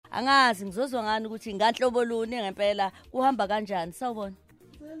angazi ngizozwa ngani ukuthi nganhlobo luni ngempela kuhamba kanjani sawubona.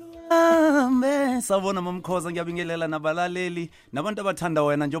 Sawubona Mamkhoza ngiyabingelela nabalaleli nabantu abathanda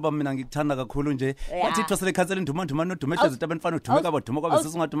wena njengoba mina ngikuthanda kakhulu nje bathi Ithwasa le Khansela induma nodumehle zitabemfana udumeka boduma kwabe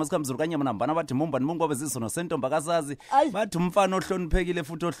sisingaduma sikamzulu kanyama nambana bathi mumba nimungu kwabe sisono sentomba kasazi bathi umfana ohloniphekile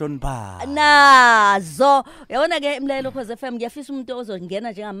futhi ohlonipha nazo yabona ke imlelo Khoza FM ngiyafisa umuntu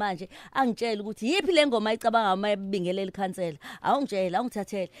ozongena njengamanje angitshela ukuthi yipi le ngoma ayicabanga mayibingelela ikhansela awungitshela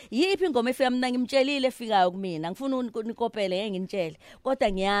awungithathele yipi ingoma efika mina ngimtshelile efikayo kumina ngifuna unikopele nginitshele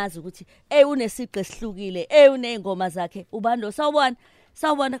kodwa ngiyazi ukuthi unesiqe esihlukile unezingoma zakhe ubando sawubona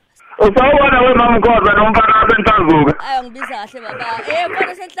usawubona weMamkhoza nomfana waseNhlazuka ngibiza kahle baba mfana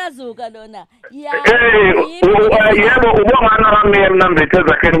waseNhlazuka lona yebo ubongana bami emnambethe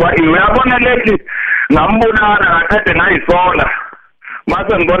zakheni kwa uyabona lately ngambonana ngaqede ngayisola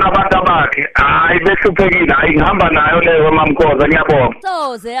mase ngibona abantu abakhe hayi behluphekile hayi ngihamba nayo leyo weMamkhoza ngiyabonga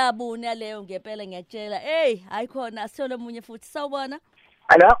soze yabuna leyo ngempela ngiyakutshela hayi khona asithole omunye futhi sawubona.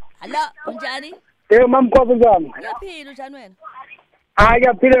 Hello, unjani? Mamkhoza njani? Ngiyaphila njani wena?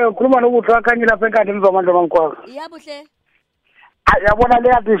 Ngiyaphila ukhuluma nokuthi wakhanye lapha enkandeni zomandla Mamkhoza. Yabuhle. Yabona le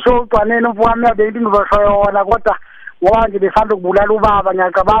yathi show ucwaneni umfowami yabe into ngizoshoyona kodwa ngoba nje besanda ukubulala ubaba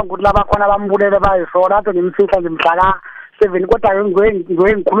ngiyacabanga ukuthi laba khona bambulele bayisona athi ngimfihla nje mhlaka 7 kodwa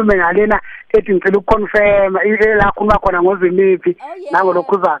ngikhulume ngalena ethi ngicela ukuconfirm la khuluma khona ngozimiphi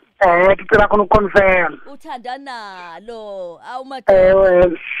nangolokhuza ngicela khona ukuconfirm uthanda nalo awumadoda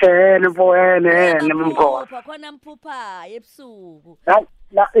mfowene Mamkhoza khona mphupha ebusuku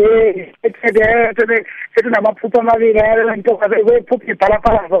ethi namaphupha amabili nto wephupha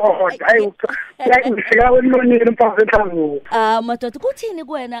ibhalaphala zonke hayi ngifika wenonile umfana eNhlazuka madoda kuthini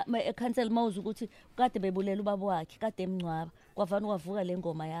kuwena ekhansela mawuza ukuthi kade bebulela ubaba wakhe kade emncwaba kwavana kwavuka le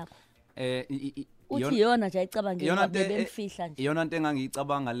ngoma yakho uthi yona nje ayicabangela bemfihla nje iyona into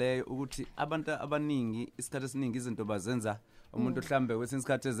engangiyicabanga leyo ukuthi abantu abaningi isikhathi esiningi izinto bazenza umuntu mhlambe kwesinye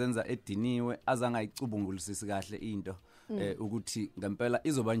isikhathi ezenza ediniwe azangayicubungulisisi kahle into ukuthi ngempela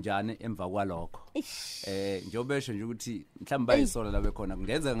izoba njani emva kwalokho njobesho nje ukuthi mhlawumbe bayisola la bekhona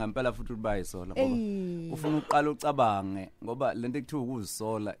kungenzeka ngempela futhi ukuthi bayisola ngoba ufuna uqala ucabange ngoba lento ekuthiwa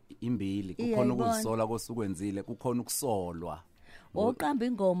ukuzisola imbili kukhona ukuzisola kosukwenzile kukhona ukusolwa oqamba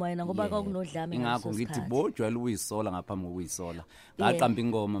ingoma yena ngoba kwakunodlame ngakho ngithi bojwayela ukuyisola ngaphambi kokuyisola ngaqamba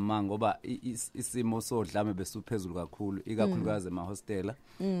ingoma manje ngoba isimo sodlame besuphezulu kakhulu ikakhulukazi emahostela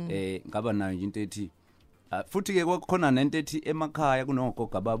ngaba nayo nje into ethi futhi ke kwakhona nento ethi emakhaya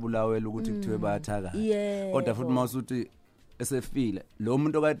kunogogo ababulawela ukuthi kuthiwe bayathaka kodwa futhi mawusuthi esefile lo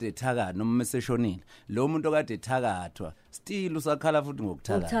muntu okade ethaka noma meseshonile lo muntu okade ethakathwa still usakhala futhi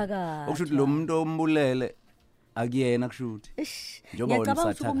ngokuthaka okusho lo muntu ombulele akuyena kushuthi njengoba ngicabanga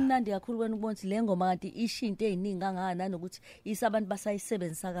ukuthi kumnandi kakhulu wena ukubona ukuthi le ngoma kanti ishinto eziningi kangaka nanokuthi isabantu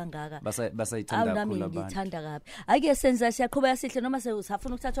basayisebenzisa kangaka basayithanda kakhulu abantu ngithanda kabi ake senza siyaqhubeka sihle noma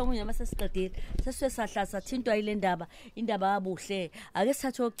sesafuna ukuthatha omunye mase siqedile sesisahla sathintwa ile indaba yabuhle ake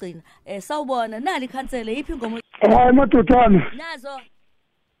sithathe ogcina sawubona nali ikhansela iphi ingoma madodana nazo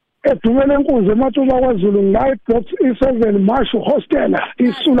edumele enkuze emathuba kwaZulu ngila block E7 Marsh Hostel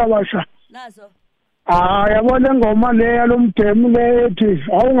isula basha nazo yabona ingoma le yalomdemu lethi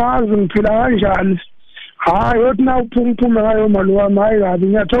awungazi ngiphila kanjani hayi uthi na uphumuphume ngayo mali wami hayi kabi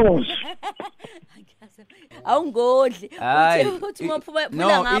ngiyathokoza awungodli uthi ngophuma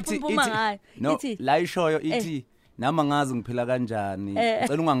ngaphuma ngayo ithi la ishoyo ithi nama ngazi ngiphila kanjani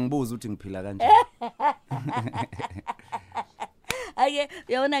ngicela ungangibuza ukuthi ngiphila kanjani ake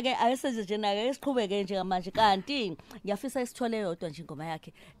uyabona ke ayisenze nje nake siqhubeke nje manje kanti ngiyafisa isithole yodwa nje ingoma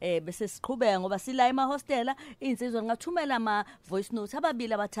yakhe bese siqhubeka ngoba sila emahostela insizwa ngathumela ama voice notes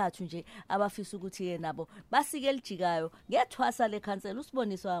ababili abathathu nje abafisa ukuthi ke nabo basike elijikayo ngethwasa le Khansela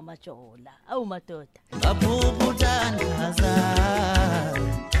usiboniswa amajola awu madoda ngaphupha uthandaza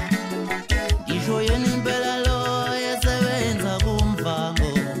ngisho yena impela lo yasebenza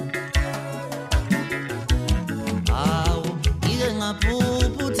kumvango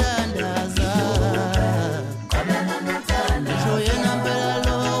ngaphupha uthandaza ngisho yena mpela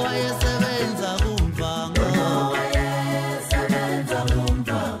lo wayesebenza kumvango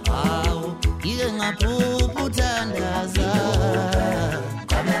hawu ngike ngaphupha uthandaza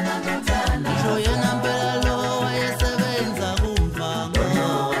ngisho yena mpela lo wayesebenza kumvango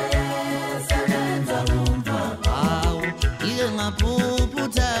hawu ngike ngaphupha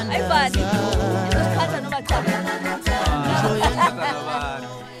uthandaza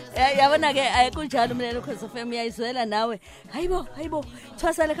yabona ke ayikunjalo umlelo Coast FM uyayizwela nawe hayibo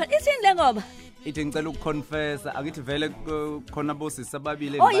Thwasa le Khansela isini le ngoma ithi ngicela ukuconfessa akithi vele khona bosisi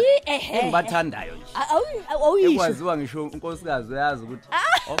ababili engibathandayo nje awuyisho ekwaziwa ngisho unkosikazi uyazi ukuthi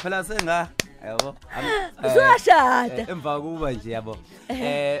phela senga yabo uzashada emva kuba nje yabo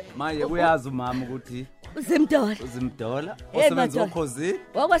manje kuyazi umama ukuthi uzimdola osebenza ukhosini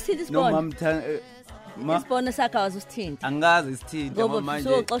wakwasini isibona isibona sakhe awazusithinta angazi isithinta ngoba manje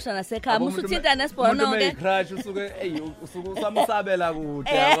uzoxoxa nasekhaya usuthinta nesibona ke crash usuke usuke usamsabela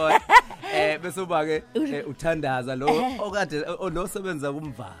kude yabo bese uba ke uthandaza lo okade lo sebenza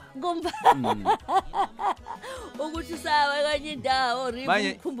kumva ukuthi sawe kanye indawo ribu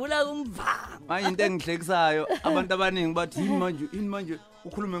ukhumbula kumva manje into engihlekisayo abantu abaningi bathi yini manje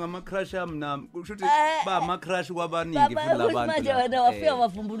ukhulume ngama crash yami nami kusho ukuthi ba ama crash kwabaningi futhi labantu manje wena wafika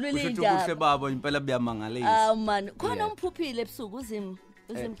wavumbulula indaba kuhle babo impela buyamangalisa man khona umphuphile ebusuku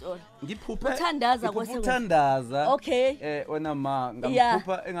uzimtola ngiphuphe uthandaza kwese uthandaza okay wena ma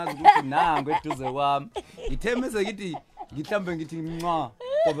ngamphupha engazi ukuthi nangu eduze kwami ngithemeze ngithi ngihlambe ngithi nqa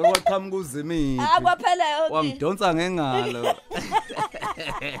ngoba kwaqhamuka uzimini akwaphela yonke wangidonsa ngengalo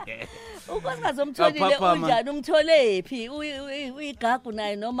unkosikazi omtholile unjani umtholephi uyigagu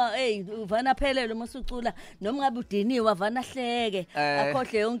naye noma uvana phelele uma usucula noma ngabe udiniwe avana hleke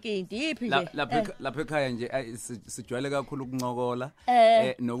akhohle yonke into yipi nje lapha ekhaya nje sijwayele kakhulu ukuncokola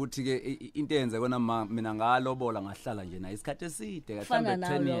nokuthi ke into yenze kona mina ngalobola ngahlala nje naye isikhathi eside kahlambe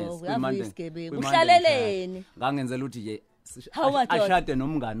 10 years kwimande uhlaleleni ngangenzela ukuthi nje ashade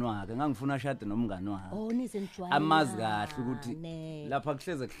nomngani wakhe ngangifuna ashade nomngani wakhe nize nijwayele amazi kahle ukuthi lapha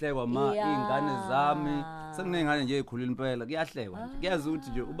kuhleze kuhlekwa ingane zami sekunengane nje ezikhulile impela kuyahlekwa kuyazi ukuthi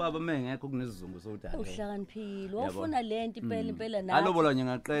nje ubaba mengekho kunesizungu sodala uhlakaniphile wafuna lento impela nathi alobola nje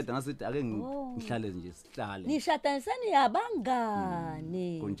ngaqeda ngasithi ake ngihlale nje sihlale nishadanisani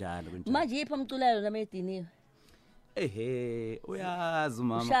yabangani kunjalo manje yipho umculelo namediniwe uyazi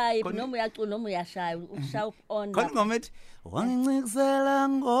mama ushayi noma uyacula noma uyashaya ushaya on khona ngomethi wangincikisela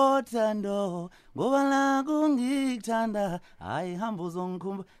ngothando ngoba la kungikuthanda hayi hamba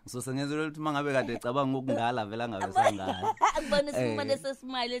uzongikhumba ngisosengezela ukuthi mangabe kade ecabanga ukungala vela ngabe sangala akubona isimane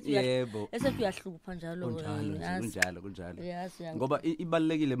sesmile ethi uyahlupha njalo kunjalo ngoba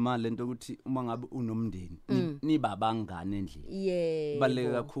ibalekile imali lento ukuthi uma ngabe unomndeni niba abangane endlini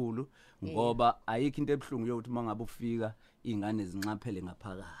ibaleke kakhulu ngoba ayikho into ebhlungu yokuthi mangabe ufika ingane zinxaphele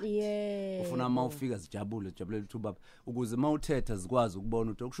ngaphakathi ufuna uma ufika zijabulela uthuba ukuze mawuthetha zikwazi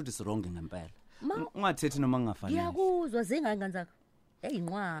ukubona ukuthi okushuthi sironge ngempela ungathethi noma ngingafanele ngiyakuzwa zingangane zakho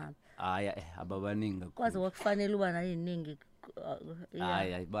inqwaba haya ababaningi kwaze wakufanele uba nayo iningi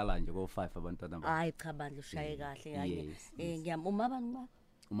hayi ibala nje ko5 abantwana hayi cha bandla ushaye kahle hayi ngiyamumabani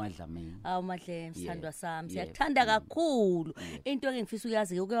uMadlamini uMadle sithandwa sami siyakuthanda kakhulu into ake ngifisa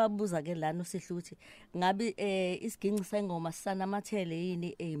uyazi ke ukewabuza ke lana usihle ukuthi ngabe isiginci sengoma sisanamathele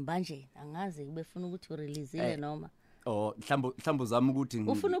yini ezimbanjeni angazi kubefuna ukuthi urelease noma mhlawumbe uzama ukuthi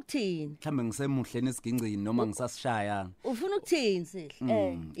ufuna ukuthini mhlawumbe ngisemuhle nesiginci noma ngisasishaya ufuna ukuthini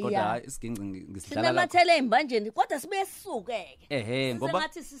sihle kodwa isiginci ngisidlala sinamathele ezimbanjeni kodwa sibe sisukeke ngoba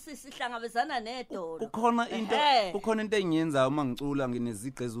ngathi sihlangabezana nedolo kukhona into engiyenza uma ngicula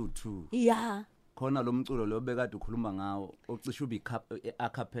ngineziqe ezu2 khona lo mculo lo bekade ukhuluma ngawo ocisha ubi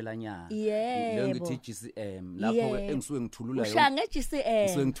acapella nyana leyo ngithi GCM lapho ke engisuke ngithulula yonke ushanga GCM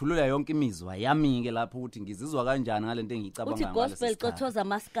ngisuke ngithulula yonke imizwa yami ke lapho ukuthi ngizizwa kanjani ngalento engicabanga ngayo uthi gospel cothoza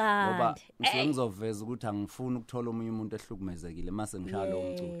maskandi ngoba ngisuke ngizoveza ukuthi angifuni ukuthola omunye umuntu ehlukumezekile mase ngishaya lo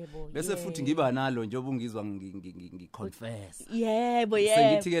mculo bese futhi ngiba nalo nje obungizwa ngiconfess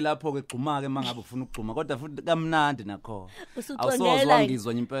sengithi ke lapho ke gxuma ke mangabe ufuna ukugxuma kodwa futhi kamnandi nakho awusozwa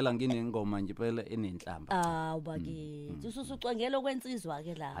ngizwa impela nginengoma nje impela enenhlamba ubakithi ususucwengela okwensizwa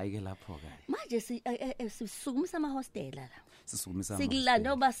ke la hayi ke lapho ke manje sisukumisa ama hostela la sisukumisa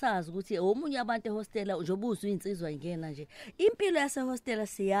sikulanda obasazi ukuthi omunye abantu ehostela njengoba uzwe insizwa ingena nje impilo yase hostela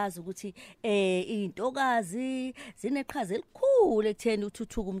siyazi ukuthi intokazi zineqhaza elikhulu ekutheni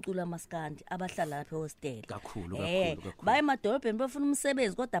uthuthuka umculo amaskandi abahlala lapha ehostela kakhulu baye emadolobheni bafuna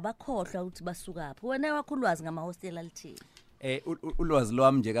umsebenzi kodwa bakhohlwa ukuthi basuka phi wena wakho ulwazi ngama hostela lithini ulwazi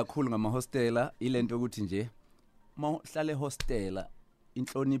lwami nje kakhulu ngama hostela ilento ukuthi nje mawuhlale hostela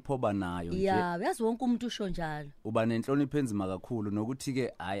inhlonipho banayo nje uyazi wonke umuntu usho njalo uba nenhlonipho enzima kakhulu nokuthi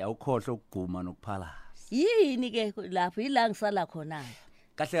ke hayi awukhohle ukuguma nokuphala yini ke lapho ila ngisala khona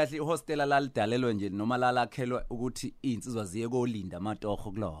kahle ihostela lalidalelwe nje noma lalakhelwa ukuthi insizwa ziye kolinda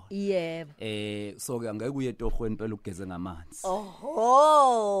amatoho kulo yebo so ke angeke uye etohweni phela ugeze ngamanzi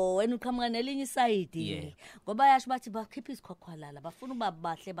oho wena uqhamuka nelinye iside ngoba yasho bathi bakhipha isikhwakhwalala bafuna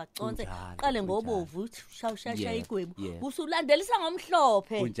ubabahle baconse qale ngobovu uthi shaya igwebu usulandelisa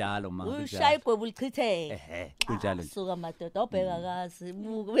ngomhlophe kunjalo ma ushaya igwebu lichitheke kunjalo suka madoda obheka kazi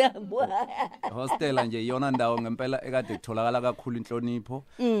uyabuka hostela nje iyona ndawo ngempela ekade kutholakala kakhulu inhlonipho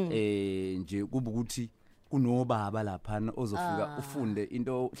nje kuba ukuthi kunobaba lapha ozofika ufunde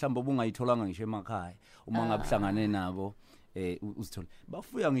into mhlawumbe ubungayitholanga ngisho emakhaya uma ngabuhlangane nabo uzithola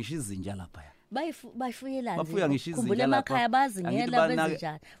bafuya ngisho izinja lapha bayifuyelana bafuya ngisho izinja lapha emakhaya bazingela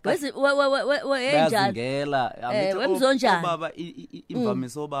benzenjani wenzingela wemzonjani baba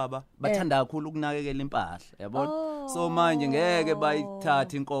imvamiso baba bathanda kakhulu ukunakekela impahla yabona so manje ngeke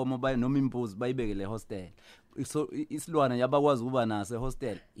bayithatha inkomo noma imbuzi bayibekele hostel so isilwana yabakwazi ukuba naso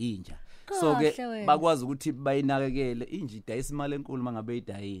hostel inja so ke bakwazi ukuthi bayinakekele inja idayisa imali enkulu mangabe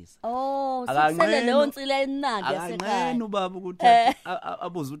idayisa sikusele leyo nsila enandi yasekhaya akangena ubaba ukuthi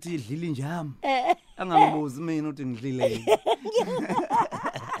abuza ukuthi idlile injami angangibuzi mina ukuthi ngidlile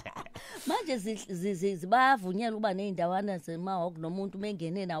manje zibavunyela ukuba nezindawana zemahoko nomuntu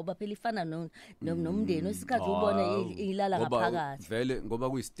mengene nawo baphela ifana nomndeni wesikhathi ubone ilala ngaphakathi vele ngoba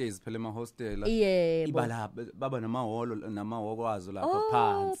kuyistays phela emahostela ibala baba namaholo namahoko wazo lapha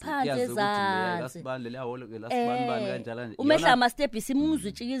phansi yazi ukuthi lasibani le holo ke lasibani bani kanjalo nje umehla ama steps imuzwe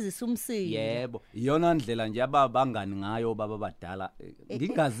utshikizisa umsini yebo iyona ndlela nje ababangani ngayo baba badala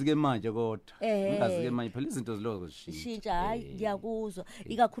ngingazi ke manje kodwa ngingazi ke manje phela izinto ziloko zishintsha hayi ngiyakuzwa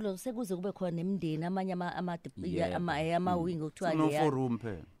ikakhulu sekuze kube khona nemndeni amanye ama-wing okuthiwa no forum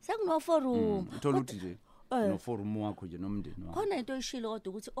phela sekuno forum uthola ukuthi nje no forum wakho nje nomndeni wakho khona into ishilo kodwa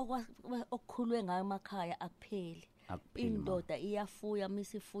ukuthi okukhulwe ngayo emakhaya akupheli indoda iyafuya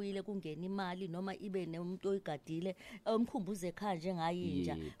misifuyile kungena imali noma ibe nemuntu oyigadile umkhumbuze ekhaya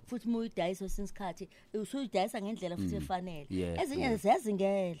njengayinja futhi muyidayisa sinsikhathi usuyidayisa ngendlela futhi efanele ezinye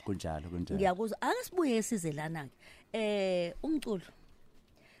ziyazingela kunjalo ngiyakuzwa ake sibuye sizelana ke umculo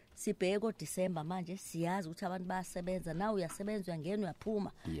sibheke December manje siyazi ukuthi abantu bayasebenza nawe uyasebenza uyangena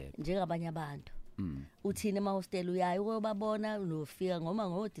uyaphuma njengabanye abantu uthini emahostel uyayo ukubabona nofika ngoma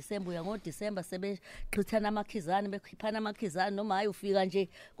ngoDecember uya ngoDecember sebexhithana amakhizana bekhiphana amakhizana noma hayi ufika nje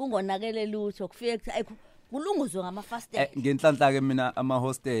kungonakele lutho kufika kulunguzwe ngama-fastel ngenhlanhla ke mina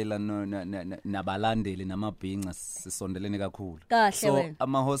amahostela nabalandeli namabhinqa sisondelene kakhulu so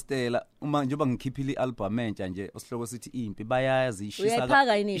amahostela uma njengoba ngikhiphile ialbum entsha nje osihloko sithi impi bayazi ishisa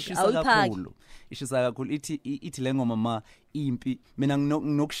kakhulu ithi lengoma ma impi mina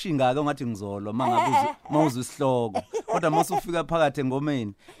nginokushinga ke ngathi ngizolwa mawuzwa isihloko kodwa masufika phakathi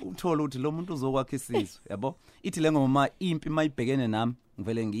engomeni uthola ukuthi lo muntu uzokwakha isizwe yabo ithi lengoma ma impi mayibhekene nami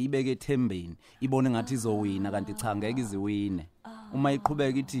ngivele ngiyibeke ethembeni ibone ngathi izowina kanti cha ngeke iziwine uma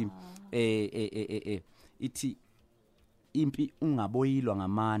iqhubeka ithi impi ungaboyilwa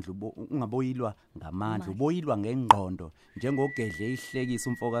ngamandla uboyilwa ngengqondo njengogedle ihlekisa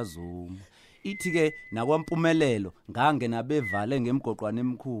umfokazuma ithi ke nakwampumelelo ngangena bevale ngemgoqwana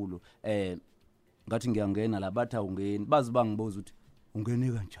emikhulu ngathi ngiyangena labathi awungeni bazi bangibuza ukuthi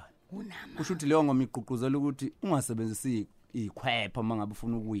ungene kanjani kusho ukuthi leyo ngoma iqhuquzela ukuthi ungasebenzisi ikhwepha mangabe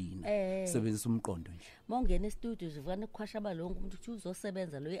ufuna ukuwina sebenzisa umqondo nje mawungena e-studio zivana ukukhwasha abalonke umuntu uthi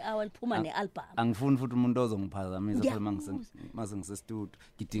uzosebenza lo i-hour liphuma ne-album angifuni futhi umuntu ozongiphazamisa phela mase ngise-studio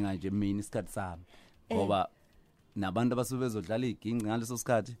ngidinga nje mina isikhathi sami ngoba nabantu abasuke bezodlala iginqi ngaleso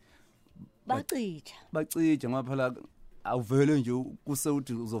sikhathi bacija ngoba phela awuvele nje kuse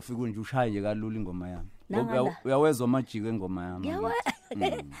uthi uzofika nje ushaye nje kalula ingoma yami ngoba uyawezwa amajiko engoma yami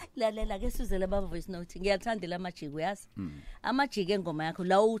lalela ke sizele ba voice note ngiyathandela amajiko yazi amajiko engoma yakho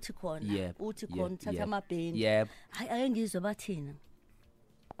la uthi khona thatha amabheni hayi ake ngizwe bathina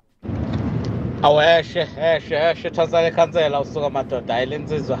aweshe Ithwasa le Khansela usuka madoda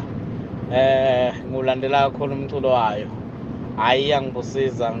ayilensizwa ngulandela kakhulu umculo wayo hayi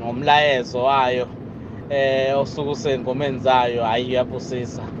yangibusiza ngomlayezo wayo osuku usengomeni zayo hayi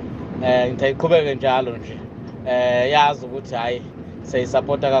uyabusisa ngiyiqhubeke njalo nje yazi ukuthi hayi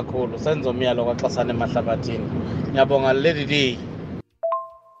seyisupporta kakhulu senza umyalo kwaXhasana emahlabathini ngiyabonga lady D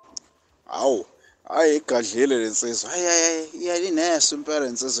hayi igadlile lensizwa hayi iyalinese impela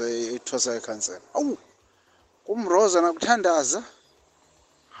insizwa Ithwasa le Khansela kumroza nakuthandaza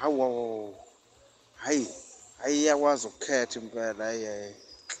hayi iyakwazi ukukhetha impela hayi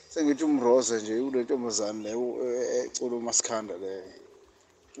sengithi umroza nje ule ntombazane le ecula uMasikhanda le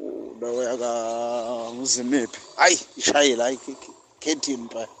lawo yaka Muzimiphi hayi ishayela khethini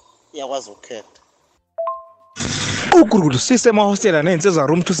impela iyakwazi ukukhetha uGurukudu sisema hostel nensizwa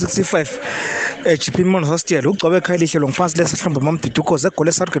room 265 GP Mon hostel ugcobe ekhaya lihle lo ngifasi lesihlambe mamdidu cause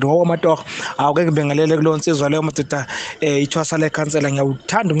egole sargeni wawamatoho awukeke bengalele kulo nsizwa leyo madoda ithwasa le Khansela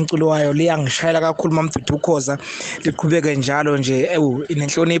ngiyawuthanda umculo wayo liyangishayela kakhulu mamdidu cause liqhubeke njalo nje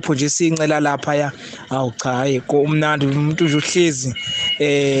inenhlonipho nje sincela lapha ya awu cha hayi umnandi umuntu nje uhlezi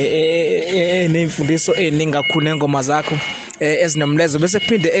nemfundiso eningi kakhulu ngengoma zakho ezinomlezo bese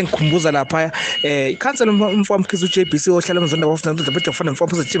kuphinde engikhumbuza lapha iKhansela umfowami khiza uJBC ohlala emzonda wafuna bede ufana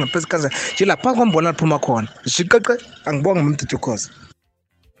umfowami phezulu njenge phezulu Khansela nje lapha ngombona liphuma khona shiqeqe angibonga mamdidu cause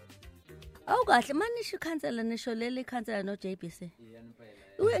awukahle manisho iKhansela nisho leli iKhansela noJBC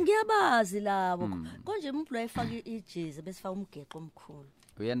ngiyabazi labo konje umuntu wayefaka ijezi bese faka umgeqo omkhulu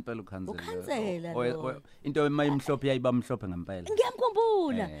uyanipela uKhansela into emayimhlophe yayiba mhlophe ngempela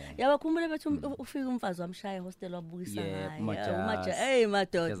ngiyamkhumbula yabakhumbula bethi ufika umfazi wamshaya hostel wabukisa ngaye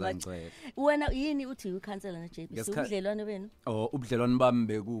madoda wena yini uthi iKhansela noJBC ubudlelwane benu ubudlelwane bami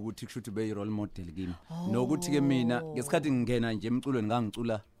bekuthi kushuthi be role model kimi nokuthi ke mina ngesikhathi ngingena nje emculweni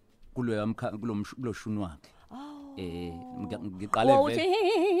ngangicula kulo shuni wakhe ngiqale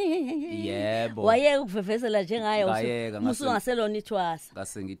yebo waye ukuvevezela njengaye usungaselona ithwasa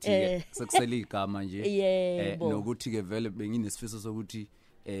ngase ngithi ke sekusela igama nje nokuthi ke vele benginesifiso sokuthi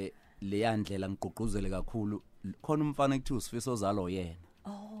le yandlela ngigqugquzele kakhulu khona umfana ekuthiwa usifiso zalo yena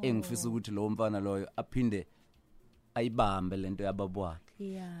engifisa ukuthi lo mfana loyo aphinde ayibambe lento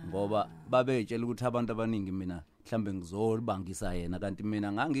yababwakhe ngoba babetshela ukuthi abantu abaningi mina mhlambe ngizolibangisa yena kanti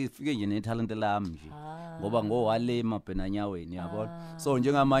mina ngangifike nje netalent lami nje ngoba ngowale emabhenanyaweni yabona so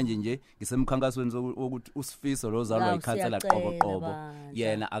njengamanje nje ngisemkhankasweni wokuthi usifiso lo zalwa iKhansela qobo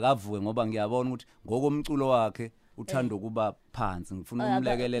yena akavuke ngoba ngiyabona ukuthi ngokomculo wakhe uthanda ukuba phansi ngifuna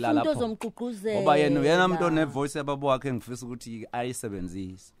umlekelela lapho ngoba yena umuntu onevoice yababo wakhe engifisa ukuthi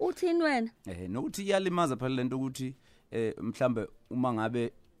ayisebenzise uthini wena nokuthi iyalimaza phela lento ukuthi mhlambe uma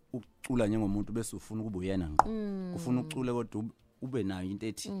ngabe ucula njengomuntu bese ufuna ukuba uyena ngqo ufuna ucule kodwa ube nayo into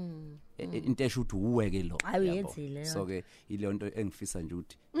ethi into esho ukuthi uweke lo so ke ile nto engifisa nje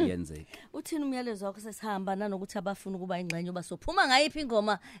ukuthi iyenzeke uthini umyalezo wakho sesihamba nanokuthi abafuna ukuba ingxenye basophuma ngayiphi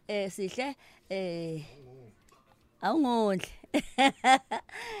ingoma sihle awungondle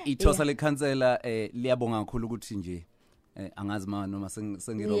iThwasa le Khansela liyabonga kakhulu ukuthi nje angazi noma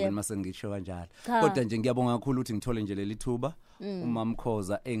sengirobeni mase ngisho kanjalo kodwa nje ngiyabonga kakhulu ukuthi ngithole nje leli thuba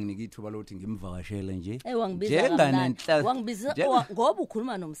umamkhoza enginika ithuba lokuthi ngimvakashele nje njenganenhla wangibiza ngoba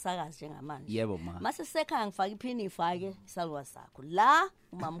ukhuluma nomsakazi njengamanje yebo ma mase sekhaya ngifaka iphini ifake isalwa sakho la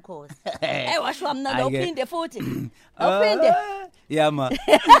umamkhoza washo mna uphinde futhi uphinde yama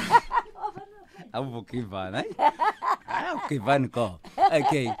awuvukivana awukivani ko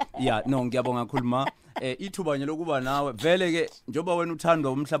okay no ngiyabonga kakhulu ma ithuba nje lokuba nawe vele ke njoba wena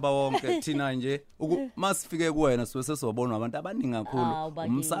uthandwa umhlaba wonke thina nje masifike kuwena siwese sobonwa abantu abaningi kakhulu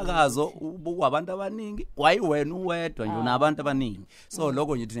umsakazo ubuka abantu abaningi wayi wena uwedwa nje unabantu abaningi so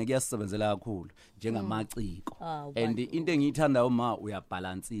lokho nje thina kuyasebenzela kakhulu njengamaciko and into engiyithanda uma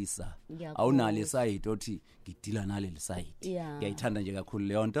uyabalansisa awunale side othi ngidila naleli side ngiyayithanda nje kakhulu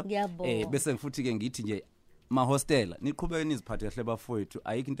leyo nto bese futhi ke ngithi nje ma hostela niqhubeke niziphathe kahle bafowethu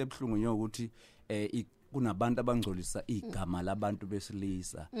ayikho into ebhlungu nje ukuthi kunabantu abangcolisa igama labantu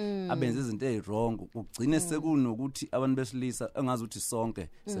besilisa abenza izinto ezirong ugcine sekunokuthi abantu besilisa engazi ukuthi sonke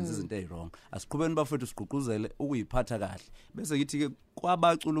senze izinto ezirong asiqhubeni bafethu sigqugquzele ukuyiphatha kahle bese ngithi ke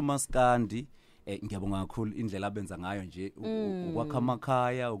kwabacula umaskandi ngiyabonga kakhulu indlela abenza ngayo nje ukwakha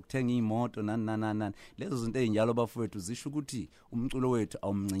amakhaya ukuthenga imoto nani lezo zinto ezinjalo bafethu zisho ukuthi umculo wethu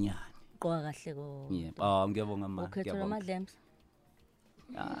awumncinyane qoka kahle ko ngiyabonga ma ngiyabonga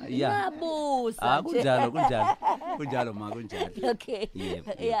yabusa kunjalo ma kunjalo okay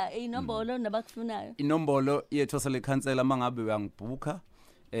inombolo nabakufunayo inombolo yeThwasa le Khansela mangabe uyangibhuka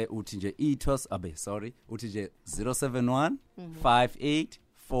uthi nje uthi nje 071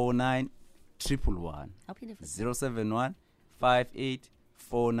 5849 111 071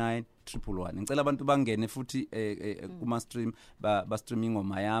 5849 111 ngicela abantu bangene futhi kuma stream ba streaming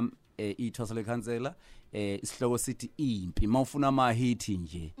ngoma yami iThwasa le Khansela isihloko sithi impi mawufuna ama hit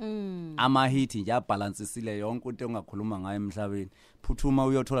nje ama hit nje abalansisile yonke into ongakhuluma ngayo emhlabeni phuthuma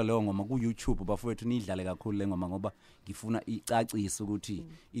uyothola leyo ngoma ku YouTube bafowethu nidlale kakhulu le ngoma ngoba ngifuna icacise ukuthi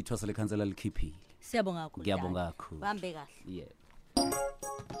iThwasa le Khansela likhiphile siyabonga kakhulu ngiyabonga kakhulu bambe kahle yeah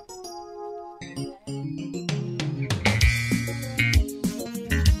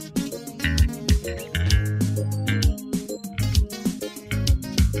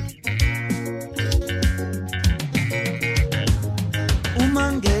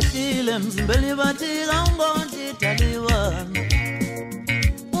Mzimbeli batika ungondi taliwa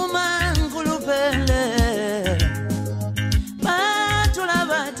uma nkhuluphele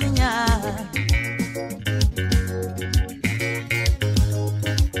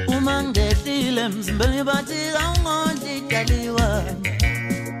mangehlile mzimbeni bathi awungondi daliwa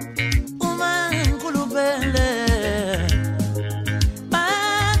uma ngikhulupele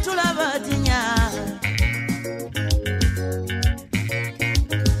bathula bathi nya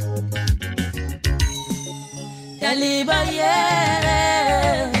daliba yele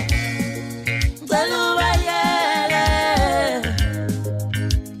daliba yele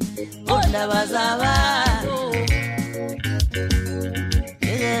onda bazaba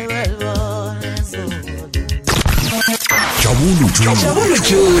Jabulu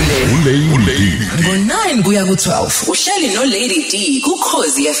Jule ngo9 kuya ku12 uhleli no Lady D ku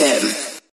Coast FM.